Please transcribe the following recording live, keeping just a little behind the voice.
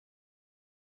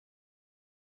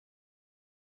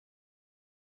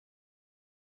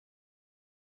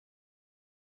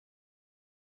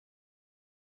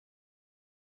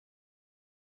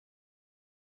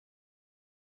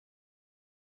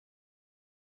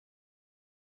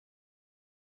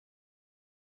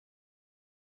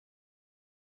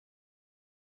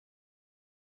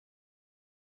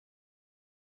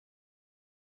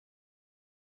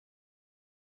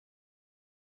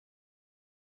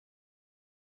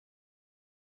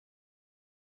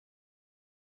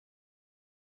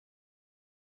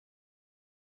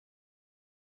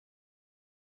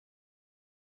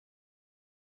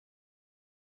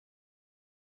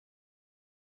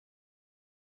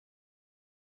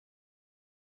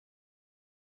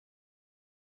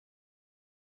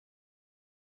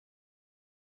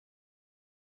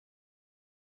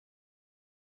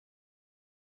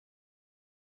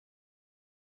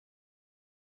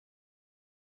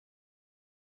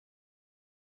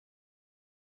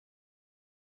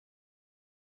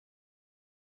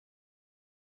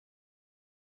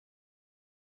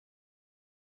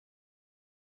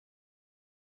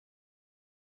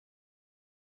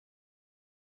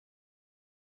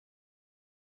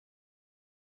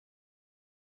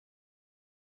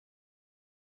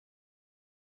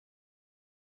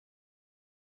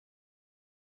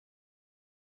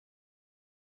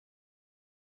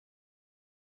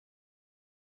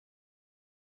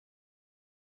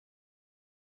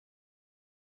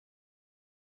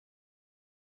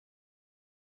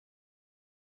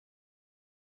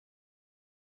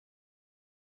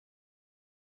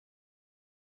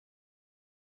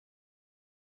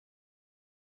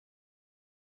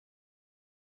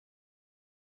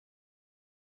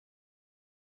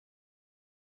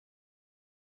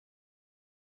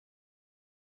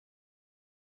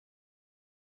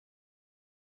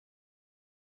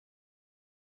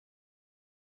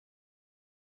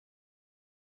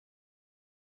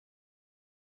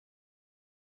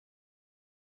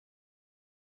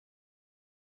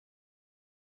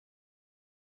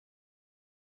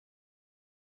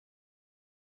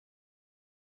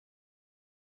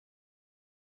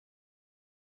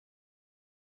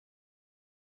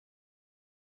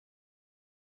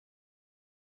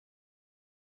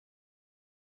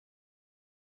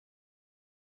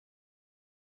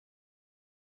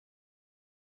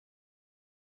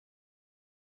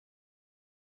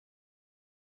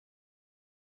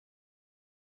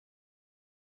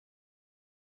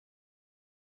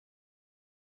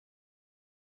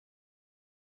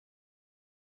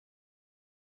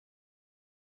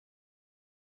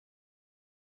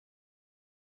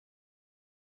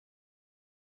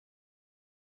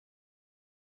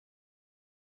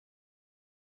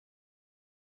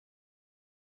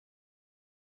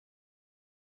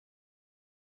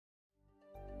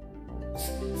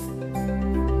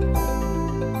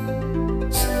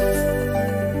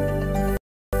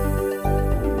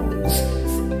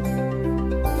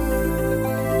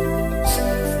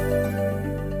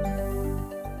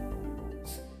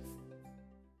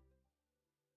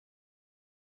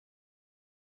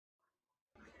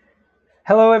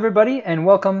Hello everybody and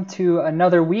welcome to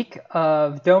another week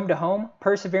of Dome to Home,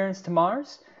 Perseverance to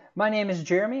Mars. My name is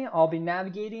Jeremy. I'll be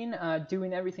navigating,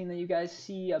 doing everything that you guys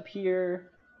see up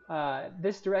here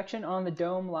this direction on the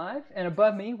Dome live. And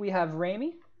above me we have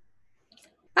Rémy.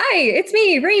 Hi, it's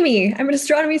me, Rémy. I'm an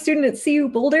astronomy student at CU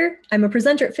Boulder. I'm a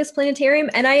presenter at Fiske Planetarium,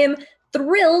 and I am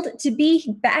thrilled to be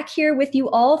back here with you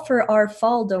all for our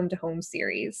fall Dome to Home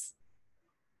series.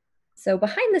 So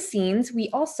behind the scenes, we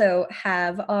also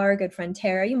have our good friend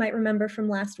Tara, you might remember from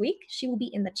last week. She will be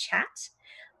in the chat,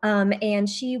 and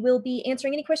she will be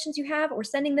answering any questions you have or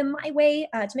sending them my way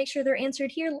to make sure they're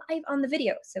answered here live on the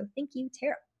video. So thank you,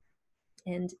 Tara.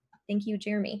 And thank you,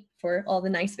 Jeremy, for all the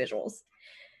nice visuals.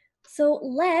 So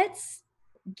let's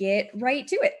get right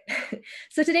to it.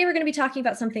 So today we're going to be talking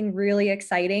about something really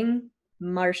exciting,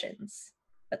 Martians.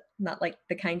 But not like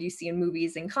the kind you see in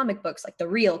movies and comic books, like the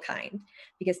real kind,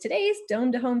 because today's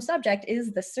Dome to Home subject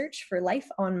is the search for life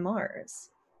on Mars.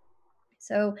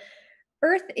 So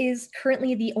Earth is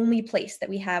currently the only place that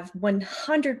we have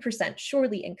 100%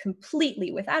 surely and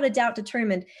completely, without a doubt,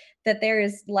 determined that there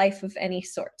is life of any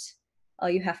sort. All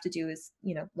you have to do is,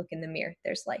 look in the mirror.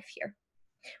 There's life here.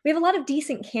 We have a lot of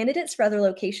decent candidates for other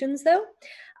locations, though,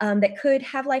 that could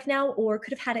have life now or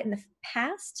could have had it in the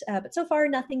past, but so far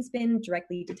nothing's been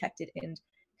directly detected and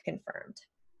confirmed.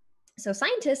 So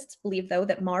scientists believe, though,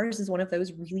 that Mars is one of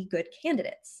those really good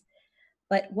candidates.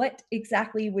 But what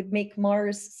exactly would make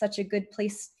Mars such a good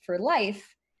place for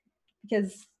life?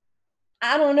 Because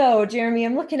I don't know, Jeremy,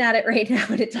 I'm looking at it right now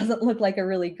and it doesn't look like a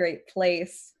really great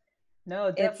place.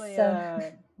 No, definitely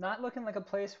not looking like a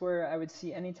place where I would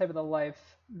see any type of the life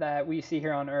that we see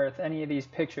here on Earth, any of these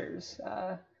pictures.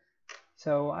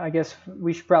 So I guess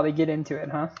we should probably get into it,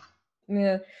 huh?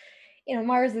 Yeah.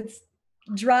 Mars, it's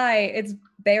dry, it's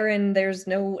barren, there's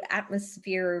no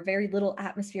atmosphere, or very little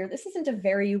atmosphere. This isn't a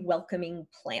very welcoming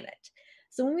planet.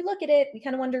 So when we look at it, we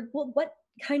kind of wonder, well, what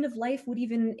kind of life would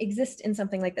even exist in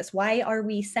something like this? Why are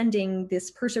we sending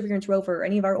this Perseverance rover or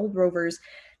any of our old rovers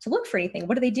to look for anything?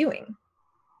 What are they doing?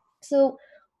 So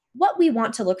what we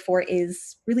want to look for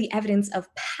is really evidence of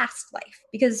past life,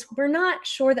 because we're not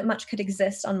sure that much could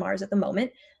exist on Mars at the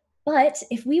moment. But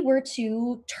if we were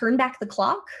to turn back the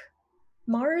clock,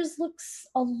 Mars looks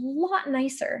a lot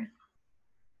nicer.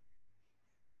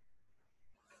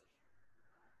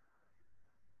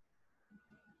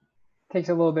 Takes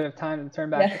a little bit of time to turn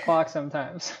back the clock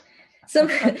sometimes.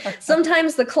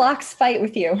 Sometimes the clocks fight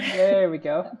with you. There we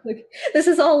go. This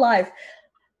is all live.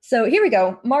 So here we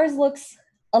go. Mars looks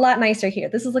a lot nicer here.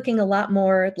 This is looking a lot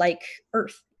more like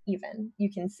Earth, even, you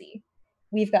can see.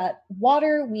 We've got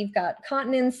water, we've got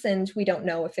continents, and we don't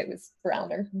know if it was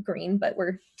brown or green, but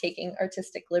we're taking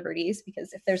artistic liberties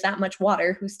because if there's that much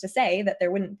water, who's to say that there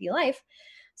wouldn't be life?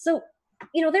 So,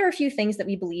 there are a few things that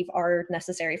we believe are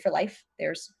necessary for life.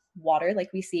 There's water,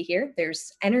 like we see here.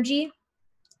 There's energy.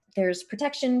 There's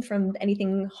protection from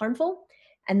anything harmful.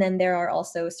 And then there are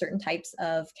also certain types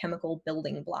of chemical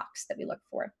building blocks that we look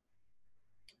for.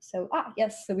 So,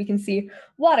 yes, so we can see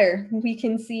water. We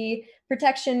can see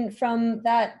protection from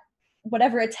that,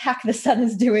 whatever attack the sun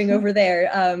is doing over there.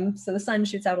 So the sun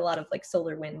shoots out a lot of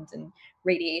solar wind and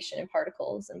radiation and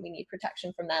particles, and we need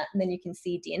protection from that. And then you can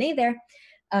see DNA there,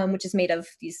 which is made of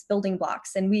these building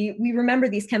blocks. And we remember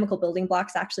these chemical building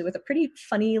blocks actually with a pretty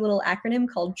funny little acronym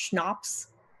called SHNOPS.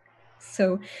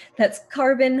 So that's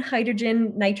carbon,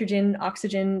 hydrogen, nitrogen,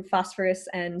 oxygen, phosphorus,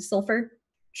 and sulfur.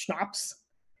 SHNOPS.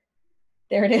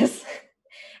 There it is.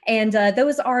 And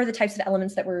those are the types of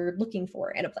elements that we're looking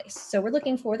for in a place. So we're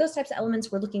looking for those types of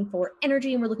elements. We're looking for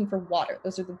energy and we're looking for water.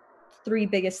 Those are the three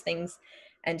biggest things.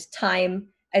 And time,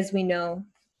 as we know,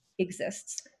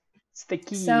 exists. It's the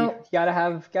key. So you gotta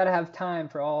have time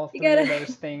for all three of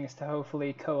those things to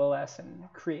hopefully coalesce and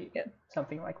create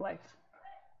something like life.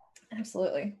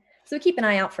 Absolutely. So keep an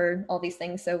eye out for all these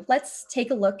things. So let's take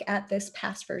a look at this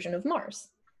past version of Mars.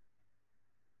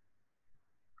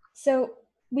 So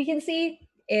we can see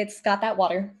it's got that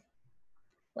water.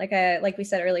 Like we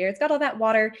said earlier, it's got all that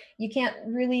water. You can't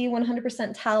really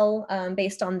 100% tell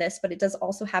based on this, but it does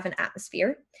also have an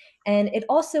atmosphere. And it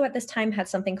also at this time had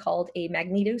something called a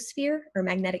magnetosphere or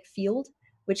magnetic field,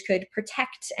 which could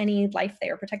protect any life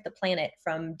there, protect the planet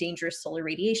from dangerous solar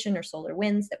radiation or solar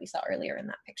winds that we saw earlier in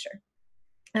that picture.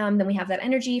 Then we have that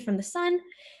energy from the sun.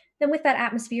 Then with that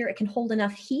atmosphere, it can hold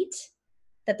enough heat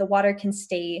that the water can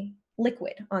stay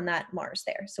liquid on that Mars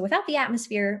there. So without the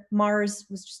atmosphere, Mars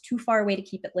was just too far away to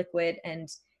keep it liquid and,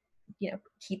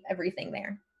 keep everything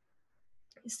there.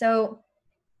 So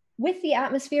with the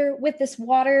atmosphere, with this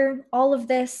water, all of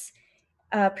this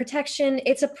protection,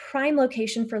 it's a prime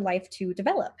location for life to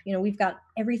develop. We've got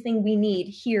everything we need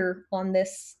here on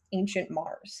this ancient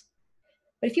Mars.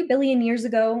 But a few billion years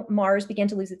ago, Mars began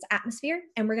to lose its atmosphere,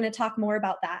 and we're going to talk more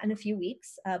about that in a few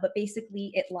weeks. But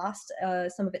basically, it lost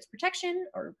some of its protection,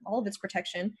 or all of its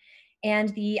protection, and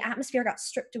the atmosphere got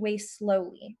stripped away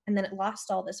slowly. And then it lost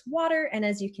all this water, and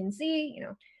as you can see,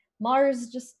 Mars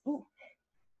just, ooh.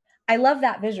 I love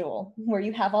that visual where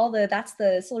you have that's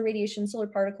the solar radiation, solar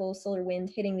particles, solar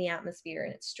wind hitting the atmosphere,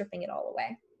 and it's stripping it all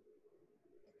away.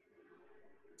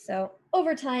 So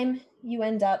over time, you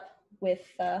end up with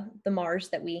the Mars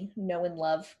that we know and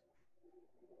love,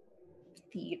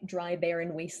 the dry,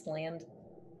 barren wasteland.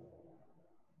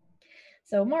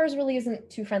 So Mars really isn't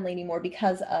too friendly anymore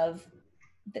because of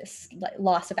this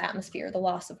loss of atmosphere, the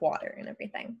loss of water and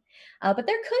everything. But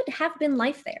there could have been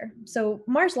life there. So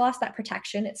Mars lost that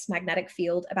protection, its magnetic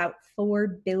field, about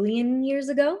 4 billion years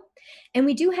ago. And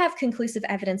we do have conclusive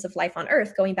evidence of life on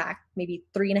Earth going back maybe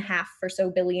 3.5 or so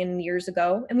billion years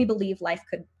ago. And we believe life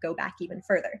could go back even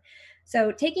further.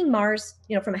 So taking Mars,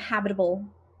 from a habitable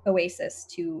oasis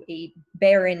to a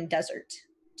barren desert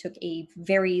took a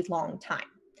very long time.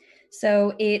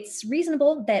 So it's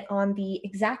reasonable that on the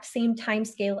exact same time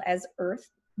scale as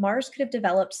Earth, Mars could have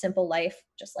developed simple life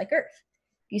just like Earth.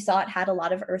 You saw it had a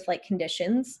lot of Earth-like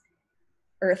conditions.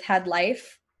 Earth had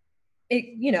life.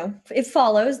 It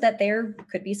follows that there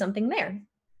could be something there.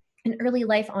 And early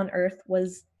life on Earth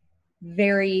was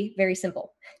very, very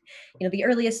simple. The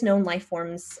earliest known life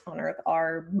forms on Earth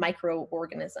are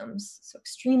microorganisms. So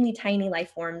extremely tiny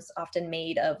life forms, often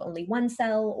made of only one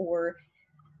cell, or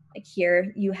like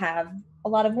here, you have a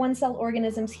lot of one-cell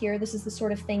organisms here. This is the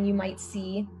sort of thing you might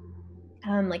see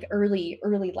like early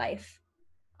life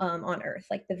on Earth,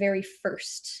 like the very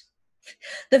first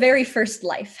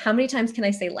life. How many times can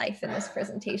I say life in this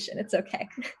presentation? It's okay.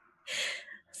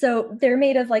 So they're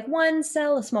made of like one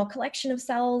cell, a small collection of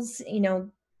cells.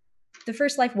 The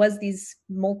first life was these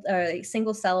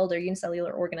single-celled or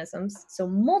unicellular organisms. So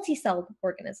multi-celled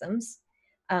organisms,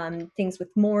 things with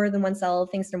more than one cell,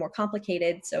 things that are more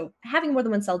complicated. So having more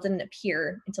than one cell didn't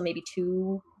appear until maybe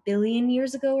 2 billion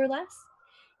years ago or less.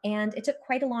 And it took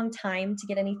quite a long time to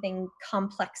get anything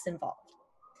complex involved.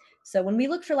 So when we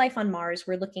look for life on Mars,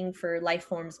 we're looking for life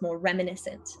forms more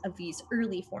reminiscent of these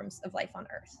early forms of life on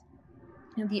Earth.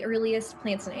 The earliest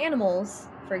plants and animals,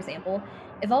 for example,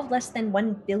 evolved less than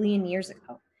 1 billion years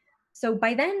ago. So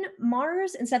by then,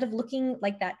 Mars, instead of looking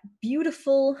like that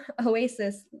beautiful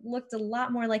oasis, looked a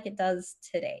lot more like it does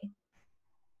today.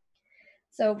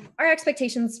 So our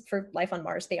expectations for life on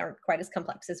Mars, they aren't quite as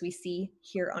complex as we see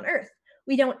here on Earth.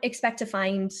 We don't expect to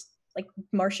find like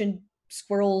Martian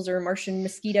squirrels or Martian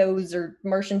mosquitoes or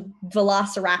Martian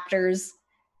velociraptors.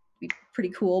 Be pretty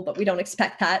cool, but we don't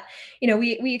expect that.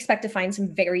 We expect to find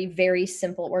some very, very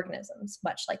simple organisms,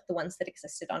 much like the ones that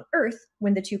existed on Earth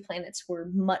when the two planets were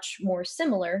much more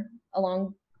similar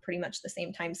along pretty much the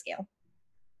same time scale.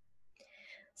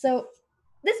 So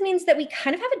this means that we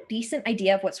kind of have a decent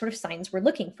idea of what sort of signs we're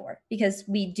looking for, because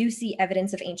we do see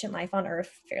evidence of ancient life on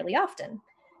Earth fairly often.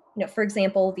 For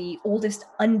example, the oldest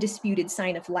undisputed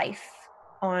sign of life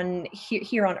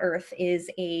here on Earth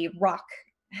is a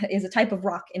type of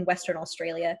rock in Western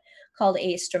Australia called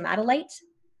a stromatolite.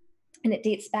 And it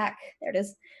dates back, there it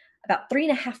is, about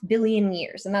 3.5 billion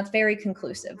years. And that's very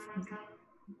conclusive.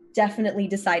 Definitely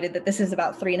decided that this is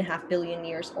about 3.5 billion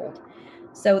years old.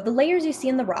 So the layers you see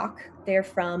in the rock, they're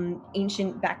from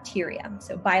ancient bacteria.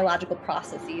 So biological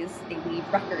processes, they leave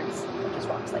records of just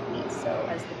rocks like these. So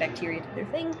as the bacteria do their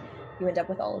thing, you end up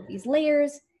with all of these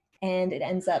layers, and it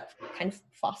ends up kind of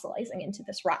fossilizing into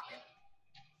this rock.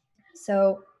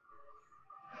 So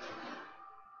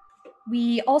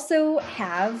we also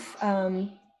have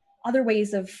other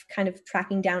ways of kind of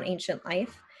tracking down ancient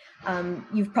life.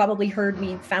 You've probably heard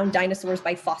we found dinosaurs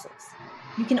by fossils.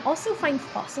 You can also find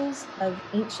fossils of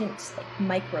ancient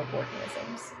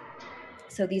microorganisms.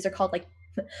 So these are called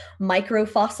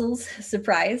microfossils,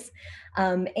 surprise.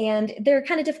 And they're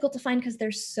kind of difficult to find because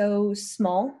they're so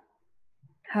small.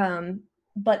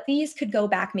 But these could go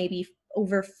back maybe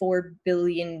over 4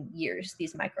 billion years,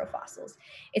 these microfossils.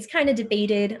 It's kind of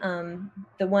debated.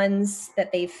 The ones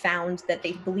that they've found that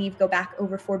they believe go back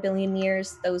over 4 billion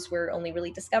years, those were only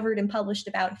really discovered and published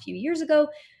about a few years ago,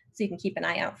 so you can keep an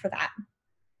eye out for that.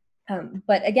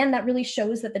 But again, that really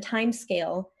shows that the time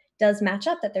scale does match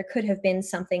up, that there could have been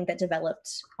something that developed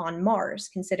on Mars,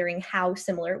 considering how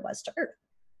similar it was to Earth.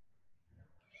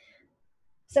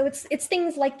 So it's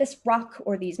things like this rock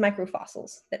or these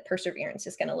microfossils that Perseverance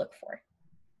is going to look for.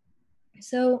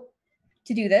 So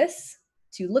to do this,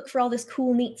 to look for all this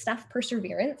cool, neat stuff,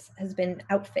 Perseverance has been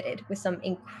outfitted with some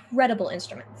incredible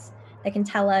instruments that can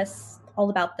tell us all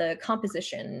about the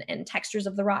composition and textures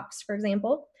of the rocks, for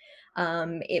example.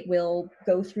 It will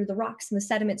go through the rocks and the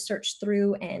sediment, search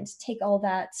through and take all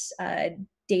that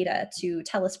data to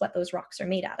tell us what those rocks are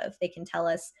made out of. They can tell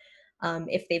us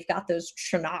if they've got those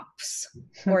trinops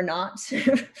or not.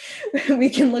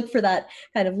 We can look for that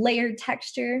kind of layered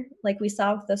texture like we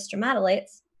saw with the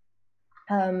stromatolites,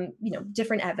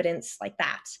 different evidence like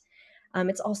that.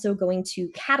 It's also going to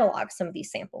catalog some of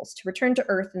these samples to return to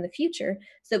Earth in the future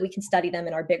so that we can study them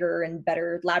in our bigger and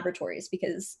better laboratories,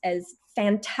 because as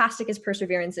fantastic as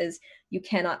Perseverance is, you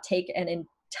cannot take an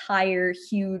entire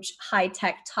huge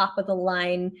high-tech top of the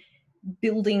line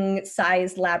building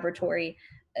sized laboratory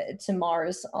to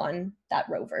Mars on that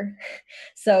rover.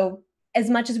 So as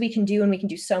much as we can do, and we can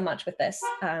do so much with this,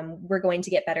 we're going to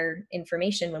get better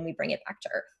information when we bring it back to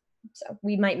Earth. So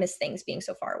we might miss things being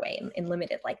so far away and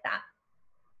limited like that.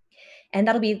 And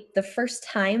that'll be the first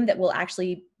time that we'll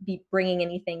actually be bringing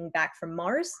anything back from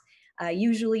Mars.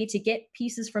 Usually to get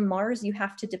pieces from Mars, you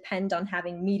have to depend on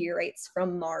having meteorites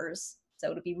from Mars.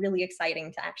 So it'll be really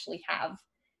exciting to actually have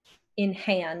in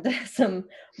hand some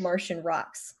Martian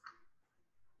rocks.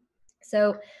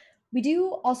 So we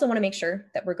do also want to make sure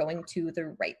that we're going to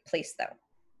the right place,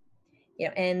 though.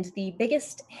 And the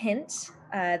biggest hint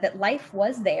that life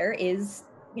was there is,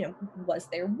 was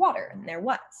there water? And there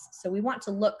was. So we want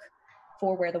to look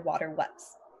for where the water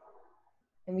was.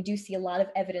 And we do see a lot of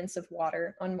evidence of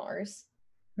water on Mars.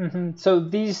 Mm-hmm. So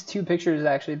these two pictures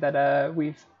actually that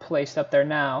we've placed up there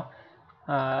now,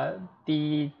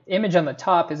 the image on the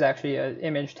top is actually an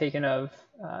image taken of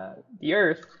the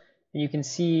Earth. And you can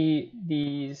see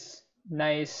these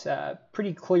nice,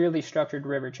 pretty clearly structured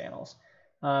river channels.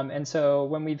 And so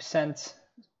when we've sent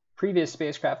previous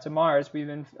spacecraft to Mars, we've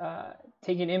been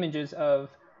taking images of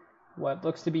what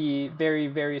looks to be very,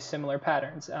 very similar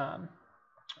patterns,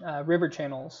 river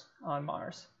channels on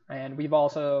Mars. And we've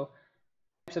also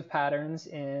types of patterns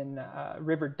in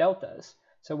river deltas.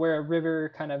 So where a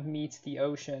river kind of meets the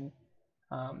ocean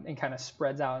and kind of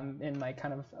spreads out in like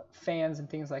kind of fans and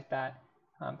things like that,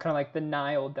 kind of like the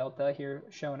Nile Delta here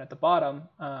shown at the bottom.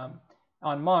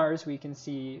 On Mars, we can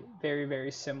see very, very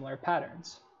similar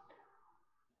patterns.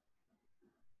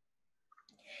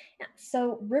 Yeah,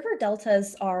 so river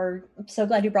deltas are, I'm so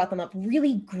glad you brought them up,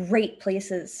 really great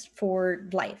places for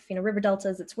life. River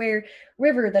deltas, it's where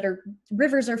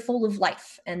rivers are full of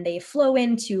life, and they flow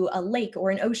into a lake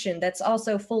or an ocean that's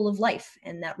also full of life,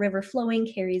 and that river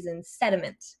flowing carries in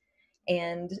sediment,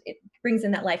 and it brings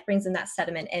in that life, brings in that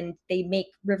sediment, and they make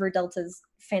river deltas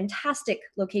fantastic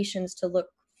locations to look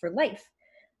for life,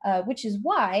 which is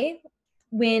why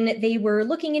when they were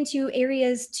looking into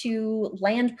areas to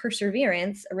land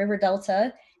Perseverance, a river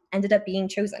delta ended up being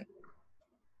chosen.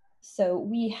 So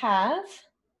we have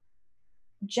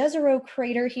Jezero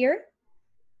crater here,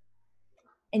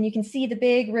 and you can see the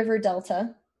big river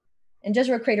delta. And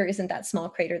Jezero crater isn't that small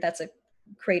crater, that's a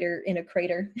crater in a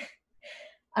crater.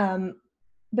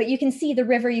 But you can see the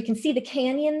river, you can see the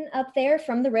canyon up there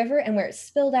from the river and where it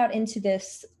spilled out into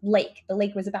this lake. The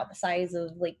lake was about the size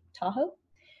of Lake Tahoe.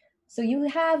 So you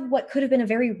have what could have been a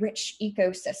very rich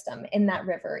ecosystem in that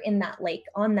river, in that lake,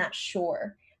 on that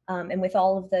shore. And with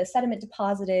all of the sediment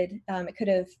deposited, it could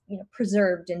have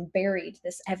preserved and buried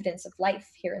this evidence of life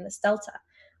here in this delta,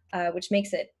 which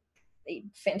makes it a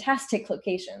fantastic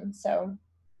location. So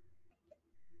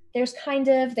there's kind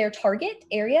of their target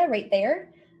area right there.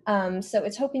 So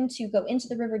it's hoping to go into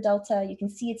the river delta. You can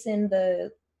see it's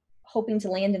hoping to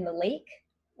land in the lake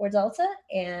or delta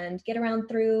and get around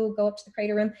through, go up to the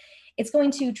crater rim. It's going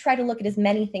to try to look at as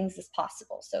many things as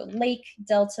possible. So lake,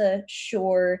 delta,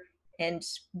 shore, and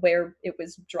where it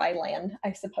was dry land,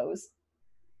 I suppose.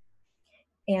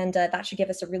 And that should give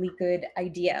us a really good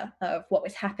idea of what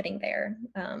was happening there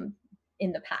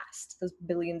in the past, those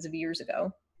billions of years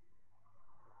ago.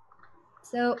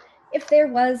 So if there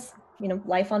was,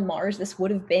 life on Mars, this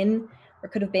would have been, or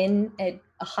could have been a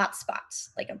hot spot,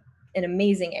 like an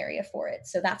amazing area for it.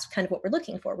 So that's kind of what we're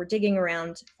looking for. We're digging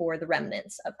around for the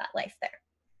remnants of that life there.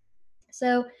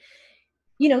 So,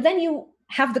 then you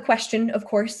have the question, of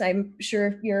course, I'm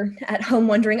sure you're at home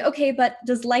wondering, okay, but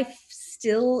does life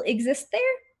still exist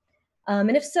there?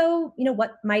 And if so,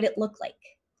 what might it look like?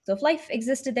 So if life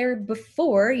existed there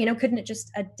before, couldn't it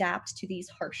just adapt to these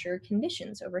harsher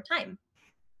conditions over time?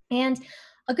 And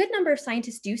a good number of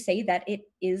scientists do say that it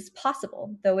is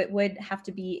possible, though it would have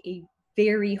to be a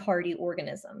very hardy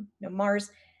organism.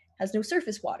 Mars has no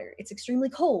surface water. It's extremely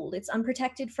cold. It's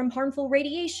unprotected from harmful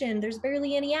radiation. There's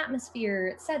barely any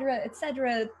atmosphere, etc.,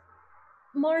 etc.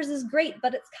 Mars is great,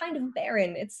 but it's kind of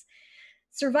barren. It's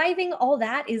surviving all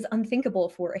that is unthinkable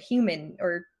for a human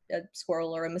or a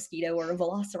squirrel or a mosquito or a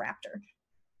velociraptor.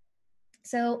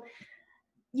 So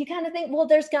you kind of think, well,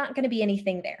 there's not going to be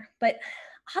anything there. But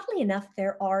oddly enough,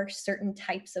 there are certain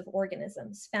types of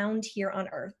organisms found here on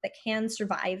Earth that can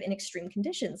survive in extreme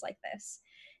conditions like this.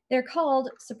 They're called,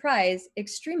 surprise,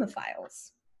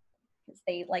 extremophiles, because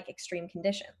they like extreme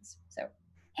conditions. So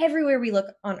everywhere we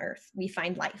look on Earth, we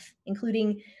find life,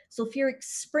 including sulfuric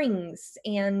springs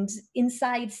and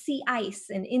inside sea ice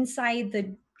and inside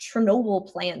the Chernobyl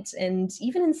plant and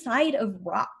even inside of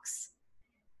rocks.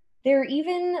 There are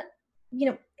even,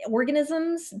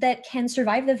 organisms that can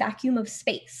survive the vacuum of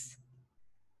space,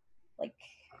 like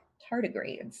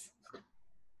tardigrades,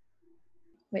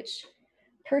 which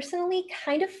personally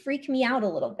kind of freak me out a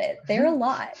little bit. They're a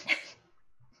lot.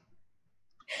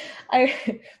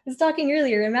 I was talking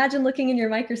earlier, imagine looking in your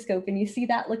microscope and you see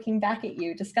that looking back at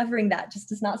you. Discovering that just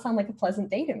does not sound like a pleasant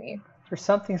day to me. For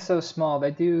something so small,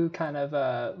 they do kind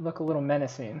of look a little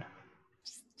menacing.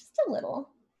 Just a little.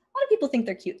 A lot of people think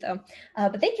they're cute though,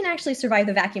 but they can actually survive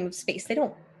the vacuum of space. They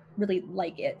don't really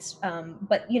like it.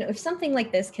 But if something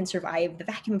like this can survive the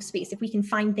vacuum of space, if we can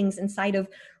find things inside of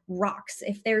rocks,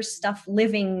 if there's stuff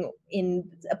living in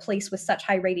a place with such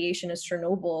high radiation as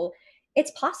Chernobyl,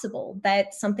 it's possible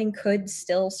that something could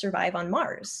still survive on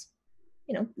Mars.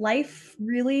 Life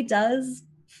really does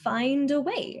find a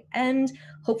way, and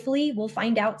hopefully we'll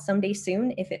find out someday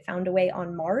soon if it found a way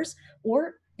on Mars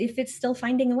or if it's still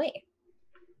finding a way.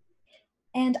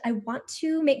 And I want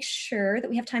to make sure that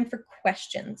we have time for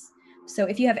questions. So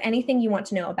if you have anything you want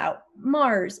to know about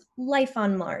Mars, life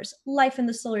on Mars, life in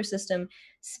the solar system,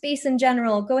 space in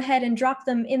general, go ahead and drop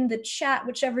them in the chat,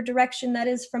 whichever direction that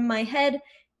is from my head,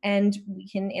 and we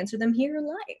can answer them here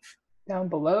live. Down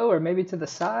below, or maybe to the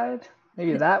side,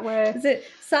 maybe that way. Is it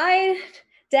side,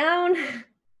 down,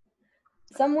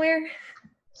 somewhere?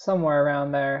 Somewhere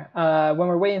around there. When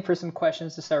we're waiting for some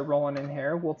questions to start rolling in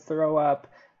here, we'll throw up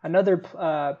another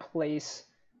place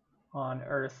on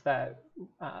Earth that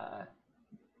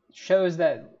shows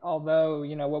that although,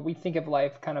 what we think of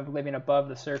life kind of living above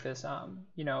the surface,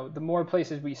 the more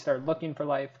places we start looking for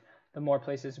life, the more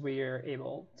places we are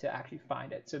able to actually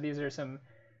find it. So these are some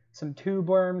tube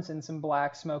worms and some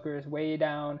black smokers way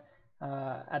down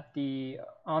on the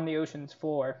ocean's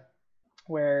floor,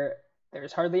 where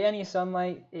there's hardly any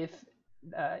sunlight, if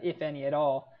any at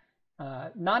all.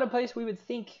 Not a place we would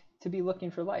think to be looking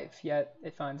for life, yet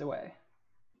it finds a way.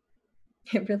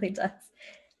 It really does.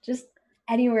 Just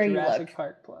anywhere Jurassic you look,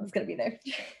 Park plus. it's gonna be there.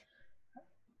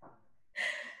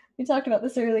 We talked about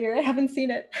this earlier. I haven't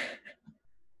seen it.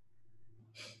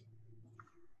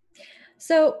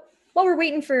 So while we're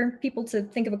waiting for people to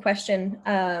think of a question,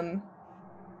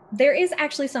 there is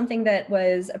actually something that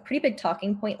was a pretty big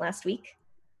talking point last week.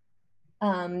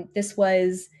 This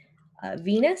was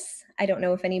Venus. I don't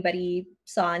know if anybody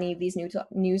saw any of these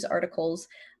news articles,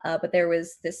 but there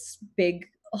was this big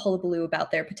hullabaloo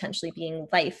about there potentially being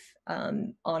life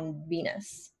on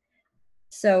Venus.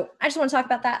 So I just want to talk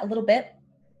about that a little bit,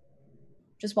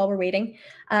 just while we're waiting.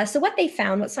 So what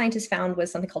scientists found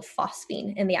was something called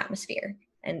phosphine in the atmosphere.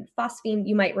 And phosphine,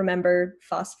 you might remember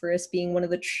phosphorus being one of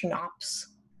the chnops,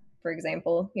 for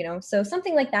example, so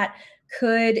something like that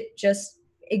could just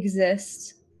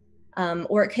exist,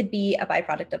 or it could be a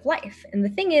byproduct of life. And the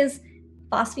thing is,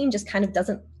 phosphine just kind of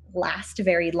doesn't last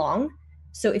very long.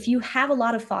 So if you have a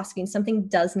lot of phosphine, something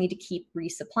does need to keep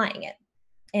resupplying it.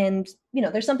 And,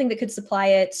 there's something that could supply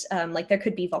it, like there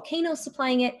could be volcanoes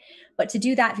supplying it, but to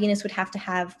do that, Venus would have to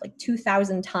have like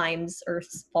 2,000 times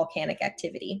Earth's volcanic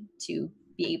activity to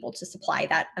be able to supply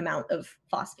that amount of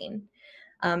phosphine.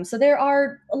 So there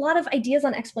are a lot of ideas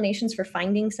on explanations for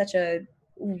finding such a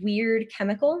weird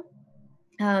chemical.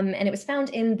 And it was found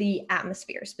in the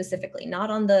atmosphere specifically, not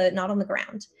on the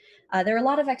ground. There are a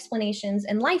lot of explanations,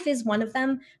 and life is one of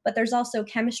them, but there's also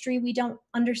chemistry we don't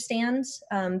understand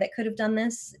that could have done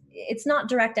this. It's not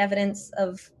direct evidence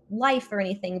of life or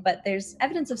anything, but there's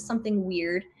evidence of something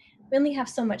weird. We only have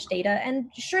so much data, and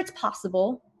sure, it's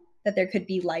possible that there could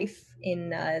be life in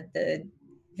the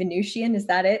Venusian, is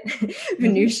that it?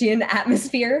 Venusian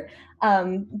atmosphere.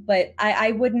 But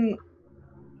I wouldn't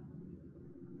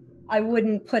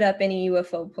put up any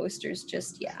UFO posters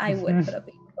just yet. I would put up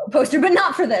a UFO poster, but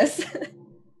not for this.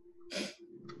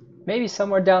 Maybe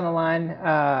somewhere down the line,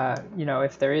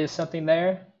 if there is something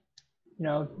there,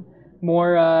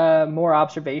 more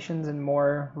observations and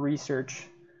more research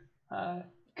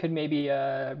could maybe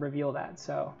reveal that.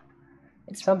 So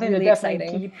It's something really to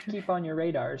definitely exciting. keep on your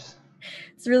radars.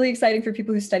 It's really exciting for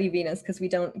people who study Venus because we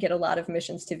don't get a lot of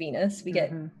missions to Venus.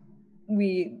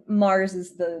 Mars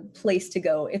is the place to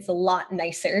go. It's a lot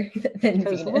nicer than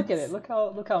Venus. Look at it. Look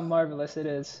how marvelous it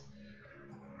is.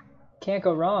 Can't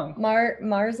go wrong.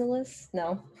 Marvelous?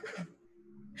 No.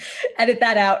 Edit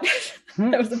that out.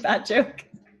 That was a bad joke.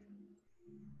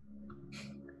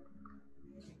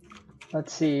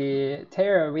 Let's see.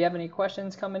 Tara, we have any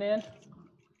questions coming in?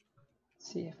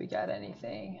 Let's see if we got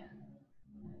anything.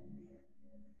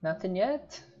 Nothing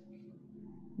yet?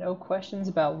 No questions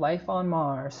about life on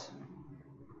Mars.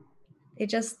 They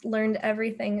just learned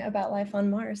everything about life on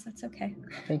Mars. That's okay.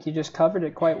 I think you just covered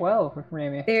it quite well,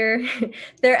 Rémy.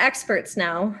 They're experts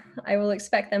now. I will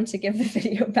expect them to give the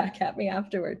video back at me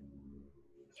afterward.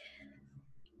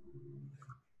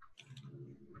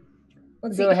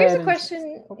 Let's see. Here's a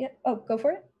question. Yeah. Oh, go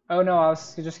for it. Oh no, I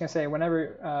was just gonna say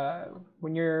whenever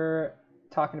when you're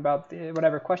talking about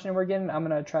whatever question we're getting, I'm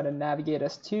gonna try to navigate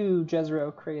us to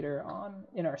Jezero crater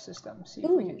in our system. See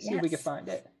if we can find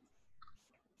it.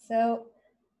 So,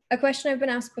 a question I've been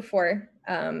asked before,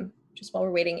 just while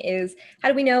we're waiting, is how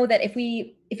do we know that if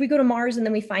we go to Mars and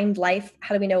then we find life,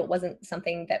 how do we know it wasn't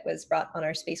something that was brought on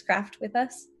our spacecraft with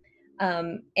us?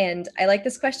 And I like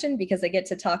this question because I get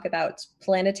to talk about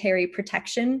planetary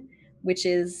protection, which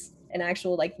is an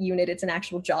actual unit. It's an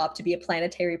actual job to be a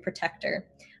planetary protector.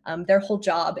 Their whole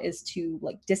job is to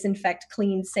disinfect,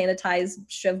 clean, sanitize,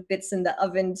 shove bits in the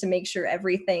oven to make sure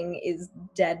everything is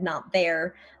dead, not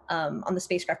there, on the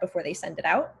spacecraft before they send it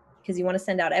out. Because you want to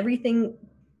send out everything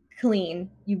clean.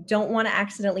 You don't want to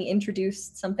accidentally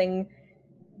introduce something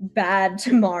bad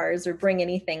to Mars or bring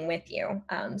anything with you.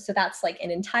 So that's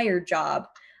an entire job.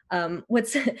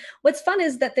 What's fun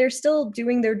is that they're still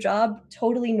doing their job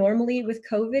totally normally with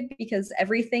COVID, because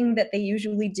everything that they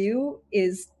usually do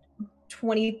is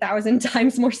 20,000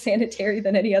 times more sanitary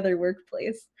than any other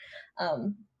workplace.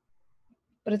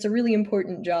 But it's a really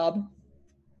important job.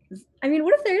 I mean,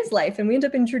 what if there is life and we end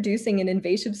up introducing an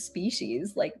invasive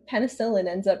species, like penicillin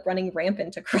ends up running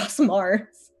rampant across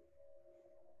Mars?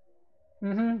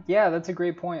 Yeah, that's a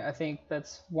great point. I think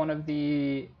that's one of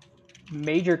the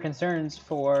major concerns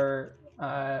for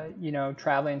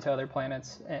traveling to other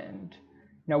planets. And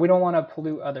we don't want to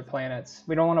pollute other planets.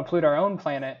 We don't want to pollute our own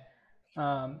planet.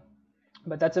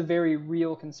 But that's a very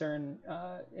real concern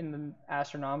in the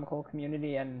astronomical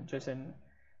community, and just in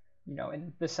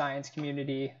the science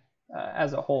community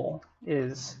as a whole.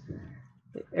 Is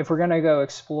if we're going to go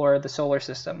explore the solar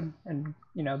system and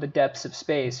the depths of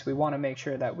space, we want to make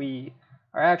sure that we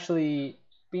are actually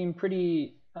being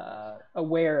pretty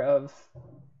aware of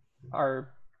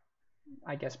our,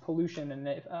 pollution,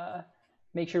 and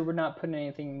make sure we're not putting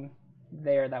anything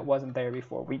there that wasn't there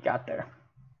before we got there.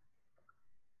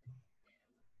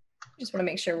 Just want to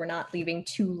make sure we're not leaving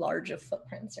too large of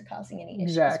footprints or causing any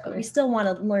issues. Exactly. But we still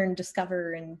want to learn,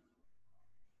 discover, and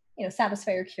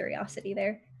satisfy our curiosity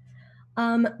there.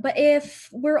 But if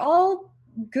we're all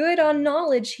good on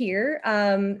knowledge here,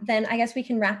 then I guess we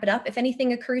can wrap it up. If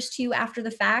anything occurs to you after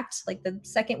the fact, like the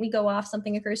second we go off,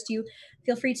 something occurs to you,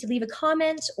 feel free to leave a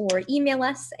comment or email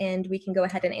us, and we can go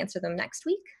ahead and answer them next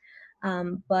week.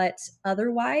 But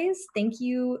otherwise, thank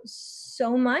you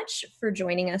so much for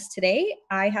joining us today.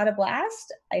 I had a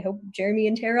blast. I hope Jeremy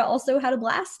and Tara also had a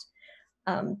blast.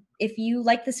 If you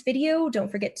like this video, don't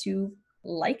forget to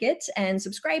like it and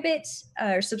subscribe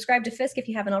to Fiske if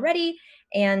you haven't already,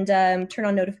 and turn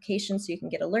on notifications so you can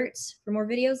get alerts for more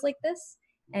videos like this.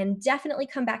 And definitely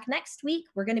come back next week.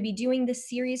 We're going to be doing this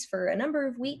series for a number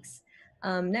of weeks.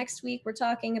 Next week, we're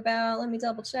talking about, let me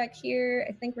double check here.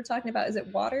 I think we're talking about, is it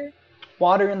water?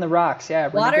 Water in the rocks, yeah.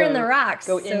 Water in the rocks.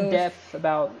 Go in depth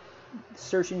about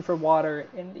searching for water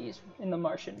in the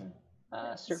Martian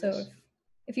surface. So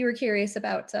if you were curious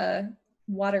about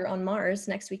water on Mars,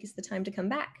 next week is the time to come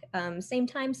back. Same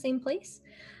time, same place.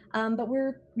 But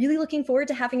we're really looking forward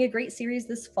to having a great series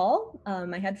this fall.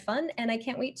 I had fun, and I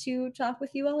can't wait to talk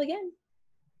with you all again.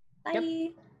 Bye.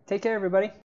 Yep. Take care, everybody.